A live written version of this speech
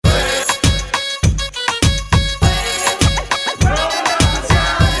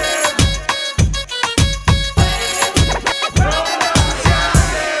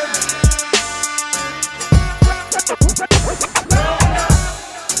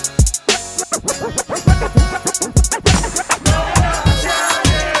What's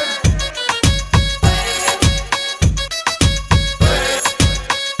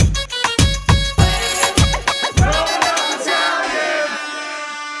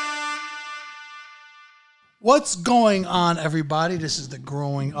going on, everybody? This is the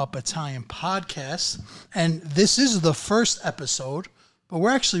Growing Up Italian podcast, and this is the first episode, but we're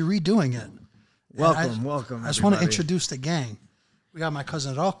actually redoing it. Welcome. I just want to introduce the gang. We got my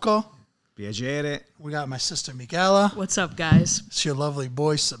cousin Rocco. Piacere. We got my sister Michela. What's up, guys? It's your lovely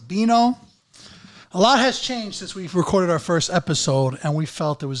boy Sabino. A lot has changed since we recorded our first episode, and we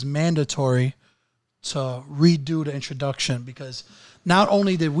felt it was mandatory to redo the introduction because not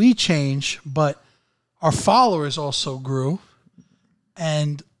only did we change, but our followers also grew,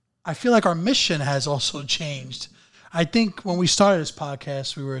 and I feel like our mission has also changed. I think when we started this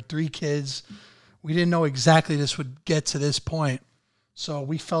podcast, we were 3 kids. We didn't know exactly this would get to this point, so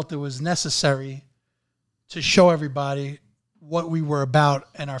we felt it was necessary to show everybody what we were about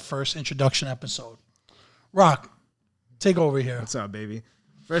in our first introduction episode. Rock, take over here. What's up, baby?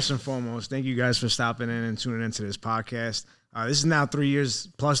 First and foremost, thank you guys for stopping in and tuning into this podcast. This is now 3 years,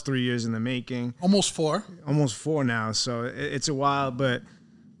 plus 3 years in the making. Almost 4. Almost 4 now, so it's a while. But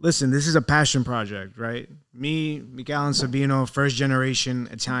listen, this is a passion project, right? Me, Miguel, and Sabino, first-generation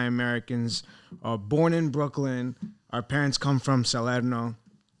Italian-Americans, born in Brooklyn. Our parents come from Salerno.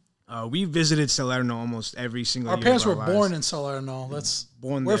 We visited Salerno almost every single year. Our parents were born in Salerno.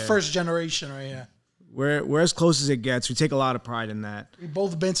 We're first generation right here. We're as close as it gets. We take a lot of pride in that. We've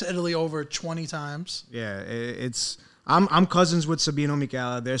both been to Italy over 20 times. Yeah, I'm cousins with Sabino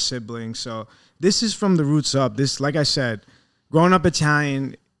Michela. They're siblings. So this is from the roots up. This, like I said, growing up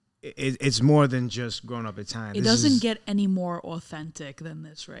Italian, it's more than just growing up Italian. It doesn't get any more authentic than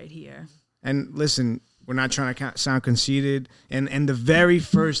this right here. And listen, we're not trying to sound conceited. And in the very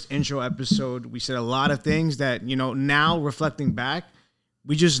first intro episode, we said a lot of things that, now reflecting back,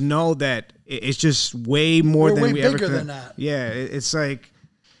 we just know that it's just way more than we ever could. We're way bigger than that. Yeah, it's like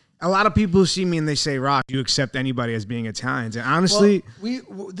a lot of people see me and they say, "Rock, you accept anybody as being Italian." And honestly,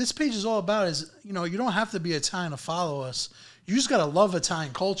 this page is all about is you don't have to be Italian to follow us. You just gotta love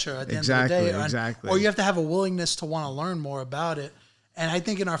Italian culture at the end of the day, exactly. Or you have to have a willingness to want to learn more about it. And I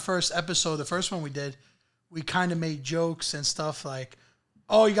think in our first episode, the first one we did, we kind of made jokes and stuff like,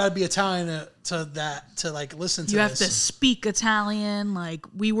 "Oh, you got to be Italian to like listen to this. You have to speak Italian." Like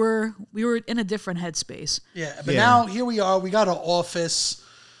we were in a different headspace. Yeah, but now here we are. We got an office.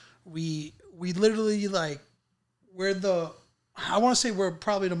 We literally I want to say we're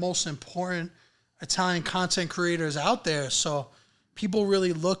probably the most important Italian content creators out there. So people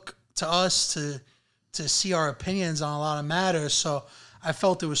really look to us to see our opinions on a lot of matters. So I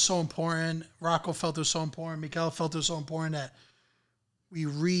felt it was so important. Rocco felt it was so important. Miguel felt it was so important that we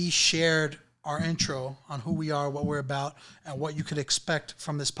re-shared our intro on who we are, what we're about, and what you could expect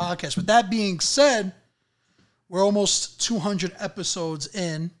from this podcast. With that being said, we're almost 200 episodes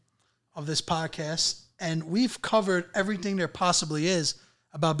in of this podcast, and we've covered everything there possibly is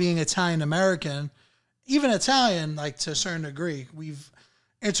about being Italian-American, even Italian, like to a certain degree. We've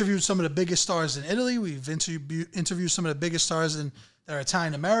interviewed some of the biggest stars in Italy. We've interviewed some of the biggest stars that are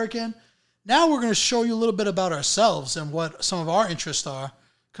Italian-American. Now we're going to show you a little bit about ourselves and what some of our interests are,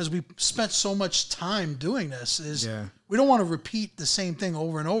 because we spent so much time doing this. We don't want to repeat the same thing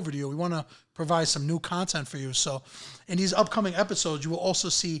over and over to you. We want to provide some new content for you. So in these upcoming episodes, you will also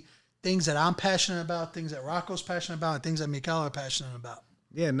see things that I'm passionate about, things that Rocco's passionate about, and things that Miguel are passionate about.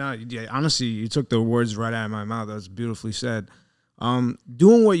 Honestly, you took the words right out of my mouth. That was beautifully said.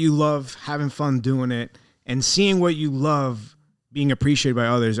 Doing what you love, having fun doing it, and seeing what you love being appreciated by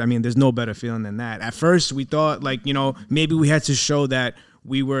others. I mean, there's no better feeling than that. At first, we thought, maybe we had to show that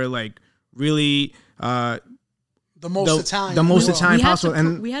we were, really the most Italian possible.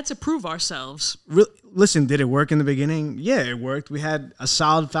 And we had to prove ourselves. Listen, did it work in the beginning? Yeah, it worked. We had a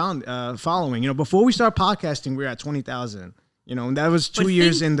solid following. Before we started podcasting, we were at 20,000. And that was 2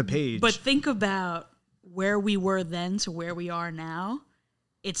 years in the page. But think about where we were then to where we are now.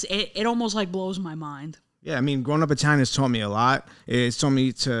 It almost blows my mind. Yeah, I mean, growing up Italian has taught me a lot. It's taught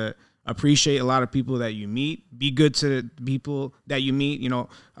me to appreciate a lot of people that you meet. Be good to the people that you meet. I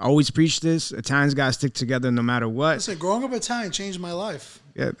always preach this. Italians got to stick together no matter what. Listen, growing up Italian changed my life.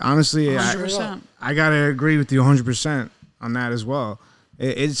 Yeah, honestly, 100%. I got to agree with you 100% on that as well.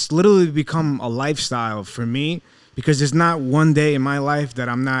 It's literally become a lifestyle for me, because there's not one day in my life that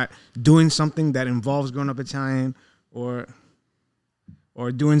I'm not doing something that involves growing up Italian or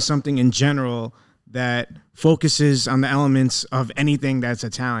doing something in general that focuses on the elements of anything that's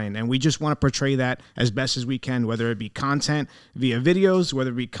Italian. And we just want to portray that as best as we can, whether it be content via videos,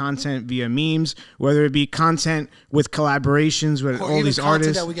 whether it be content via memes, whether it be content with collaborations with or all even these content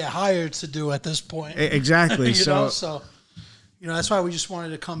artists. that we get hired to do at this point. Exactly. you So, know, so that's why we just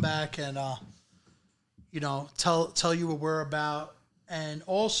wanted to come back and tell you what we're about. And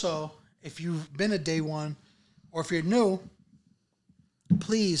also, if you've been a day one or if you're new,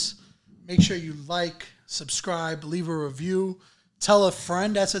 please make sure you like, subscribe, leave a review. Tell a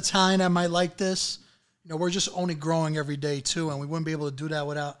friend that's Italian that might like this. We're just only growing every day too, and we wouldn't be able to do that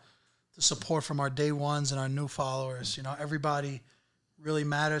without the support from our day ones and our new followers. Everybody really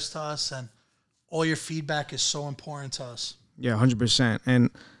matters to us, and all your feedback is so important to us. yeah, 100%. And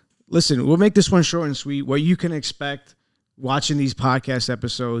listen, we'll make this one short and sweet. What you can expect watching these podcast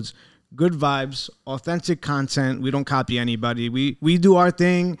episodes: good vibes, authentic content. We don't copy anybody. We do our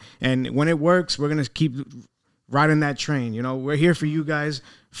thing, and when it works, we're gonna keep riding that train. We're here for you guys.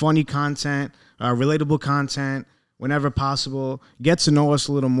 Funny content, relatable content, whenever possible. Get to know us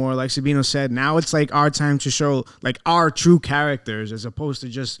a little more. Like Sabino said, now it's like our time to show like our true characters, as opposed to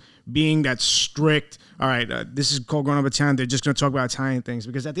just being that strict. All right, this is called Growing Up Italian. They're just going to talk about Italian things.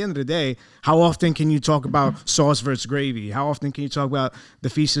 Because at the end of the day, how often can you talk about sauce versus gravy? How often can you talk about the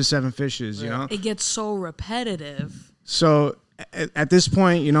Feast of the Seven Fishes, It gets so repetitive. So at this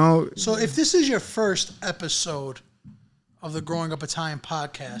point, So if this is your first episode of the Growing Up Italian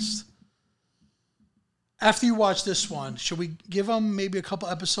podcast, after you watch this one, should we give them maybe a couple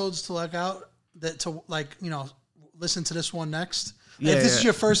episodes to listen to this one next? Yeah, if this is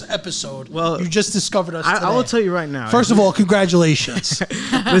your first episode, well, you just discovered us today. I will tell you right now. First of all, congratulations.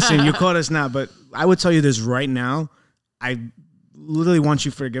 Listen, you caught us now, but I would tell you this right now. I literally want you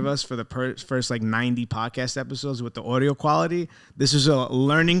to forgive us for the first 90 podcast episodes with the audio quality. This is a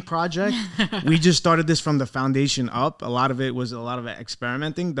learning project. We just started this from the foundation up. A lot of it was a lot of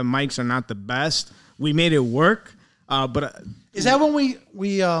experimenting. The mics are not the best. We made it work, but is that when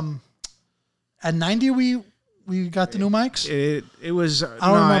we at 90 we got the new mics? It was. I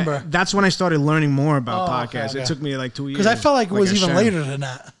don't remember. That's when I started learning more about podcasts. Okay. It took me 2 years. Because I felt like it was even Shem. later than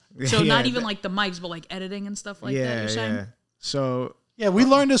that. So not even like the mics, but like editing and stuff like that, you're saying? Yeah. So yeah, we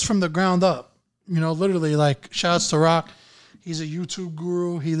learned this from the ground up. Literally, shout outs to Rock. He's a YouTube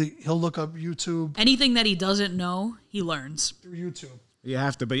guru. He'll look up YouTube. Anything that he doesn't know, he learns. Through YouTube. You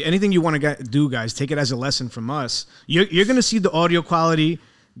have to. But anything you want to do, guys, take it as a lesson from us. You're going to see the audio quality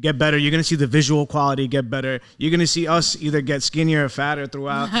get better. You're going to see the visual quality get better. You're going to see us either get skinnier or fatter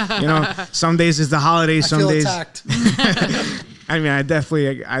throughout. Some days it's the holidays. Some days. Attacked. I mean, I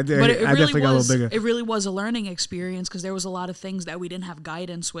definitely got a little bigger. It really was a learning experience because there was a lot of things that we didn't have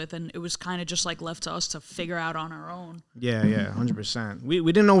guidance with, and it was kind of just left to us to figure out on our own. Yeah, 100%. We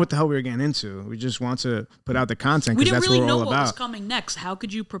didn't know what the hell we were getting into. We just want to put out the content because that's what we're all about. We didn't really know what was coming next. How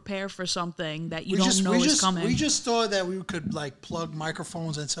could you prepare for something that you don't know is coming? We just thought that we could plug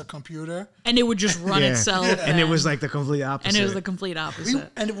microphones into a computer and it would just run itself. And it was the complete opposite. And it was the complete opposite.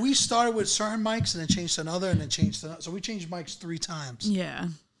 We started with certain mics and then changed to another and then changed to another. So we changed mics 3 times. Yeah.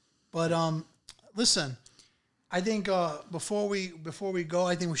 But listen, I think before we go,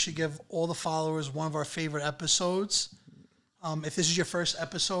 I think we should give all the followers one of our favorite episodes. If this is your first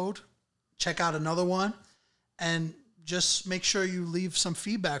episode, check out another one, and just make sure you leave some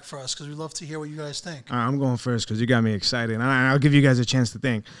feedback for us because we'd love to hear what you guys think. I'm going first because you got me excited, and I'll give you guys a chance to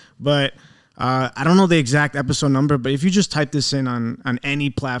think. But I don't know the exact episode number, but if you just type this in on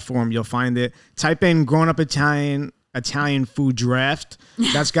any platform, you'll find it. Type in "Growing Up Italian Food Draft."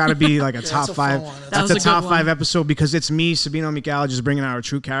 That's got to be a top 5. That's a top 5 episode because it's me, Sabino Micali, just bringing out our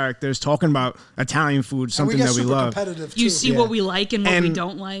true characters, talking about Italian food, something that we love. You see what we like and what we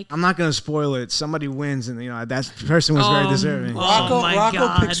don't like. I'm not gonna spoil it. Somebody wins, and that person was very deserving.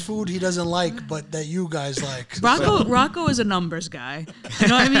 Rocco picks food he doesn't like, but that you guys like. Rocco is a numbers guy. You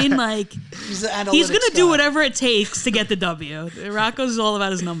know what I mean? He's gonna do whatever it takes to get the W. Rocco's all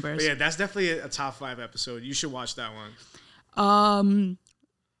about his numbers. But yeah, that's definitely a top 5 episode. You should watch that one.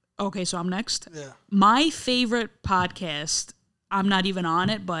 Okay, so I'm next. Yeah. My favorite podcast, I'm not even on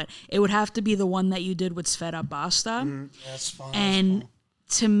it, but it would have to be the one that you did with Sfera Basta. Mm-hmm. That's fun. And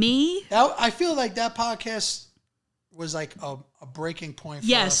to me, I feel like that podcast was a breaking point for us.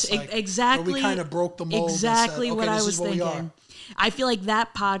 Yes, exactly. We kind of broke the mold. Exactly and said, what I was thinking. I feel like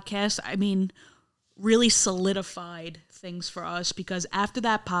that podcast, really solidified things for us because after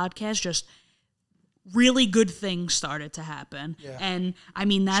that podcast, just really good things started to happen. Yeah. And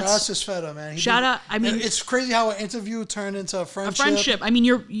that's shout out to Sfera, man. Shout out. It's crazy how an interview turned into a friendship.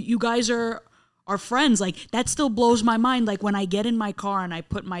 You guys are friends. That still blows my mind. When I get in my car and I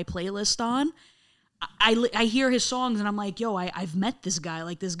put my playlist on, I hear his songs and I'm like, yo, I've met this guy,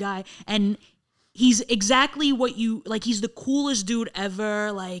 like this guy, and he's exactly what you like. He's the coolest dude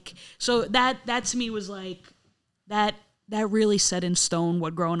ever. Like, so that to me was like that really set in stone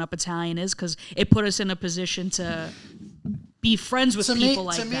what growing up Italian is, because it put us in a position to be friends with people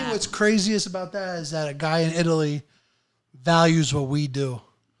like that. To me, what's craziest about that is that a guy in Italy values what we do.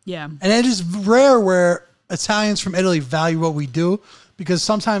 Yeah. And it is rare where Italians from Italy value what we do, because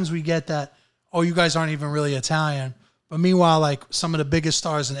sometimes we get that, oh, you guys aren't even really Italian. But meanwhile, like some of the biggest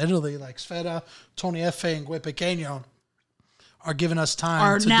stars in Italy, like Sfera, Tony Effe, and Gue Pequeno, are giving us time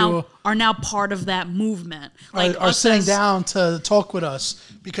are now part of that movement. Like are sitting down to talk with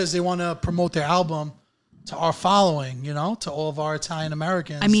us because they want to promote their album to our following, you know, to all of our Italian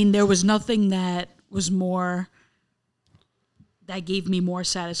Americans. I mean, there was nothing that gave me more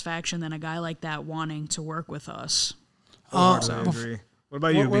satisfaction than a guy like that wanting to work with us. I agree. What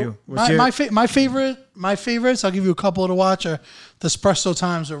about you, Bill? My favorites, I'll give you a couple to watch, are the Espresso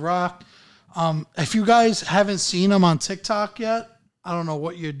Times with Rock. If you guys haven't seen them on TikTok yet, I don't know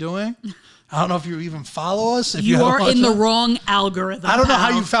what you're doing. I don't know if you even follow us. If you are in the wrong algorithm. I don't know how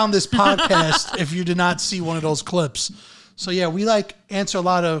you found this podcast if you did not see one of those clips. So yeah, we like answer a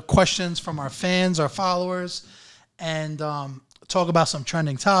lot of questions from our fans, our followers, and talk about some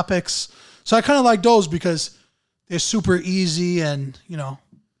trending topics. So I kind of like those because they're super easy and, you know,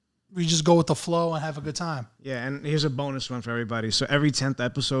 we just go with the flow and have a good time. Yeah, and here's a bonus one for everybody. So every 10th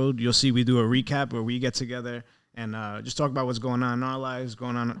episode, you'll see we do a recap where we get together and just talk about what's going on in our lives,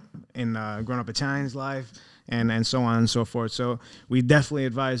 going on in Grown Up Italian's life, and so on and so forth. So we definitely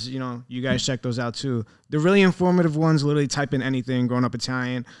advise, you know, you guys check those out too. The really informative ones, literally type in anything, Grown Up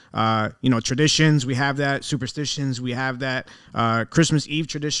Italian. You know, traditions, we have that. Superstitions, we have that. Christmas Eve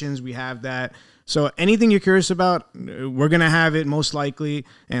traditions, we have that. So anything you're curious about, we're going to have it most likely.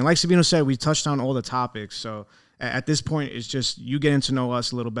 And like Sabino said, we touched on all the topics. So at this point, it's just you getting to know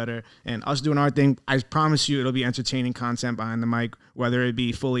us a little better and us doing our thing. I promise you it'll be entertaining content behind the mic, whether it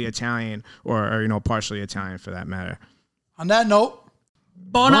be fully Italian or you know, partially Italian for that matter. On that note,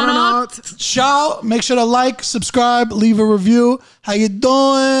 Buonanotte. Ciao. Make sure to like, subscribe, leave a review. How you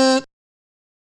doing?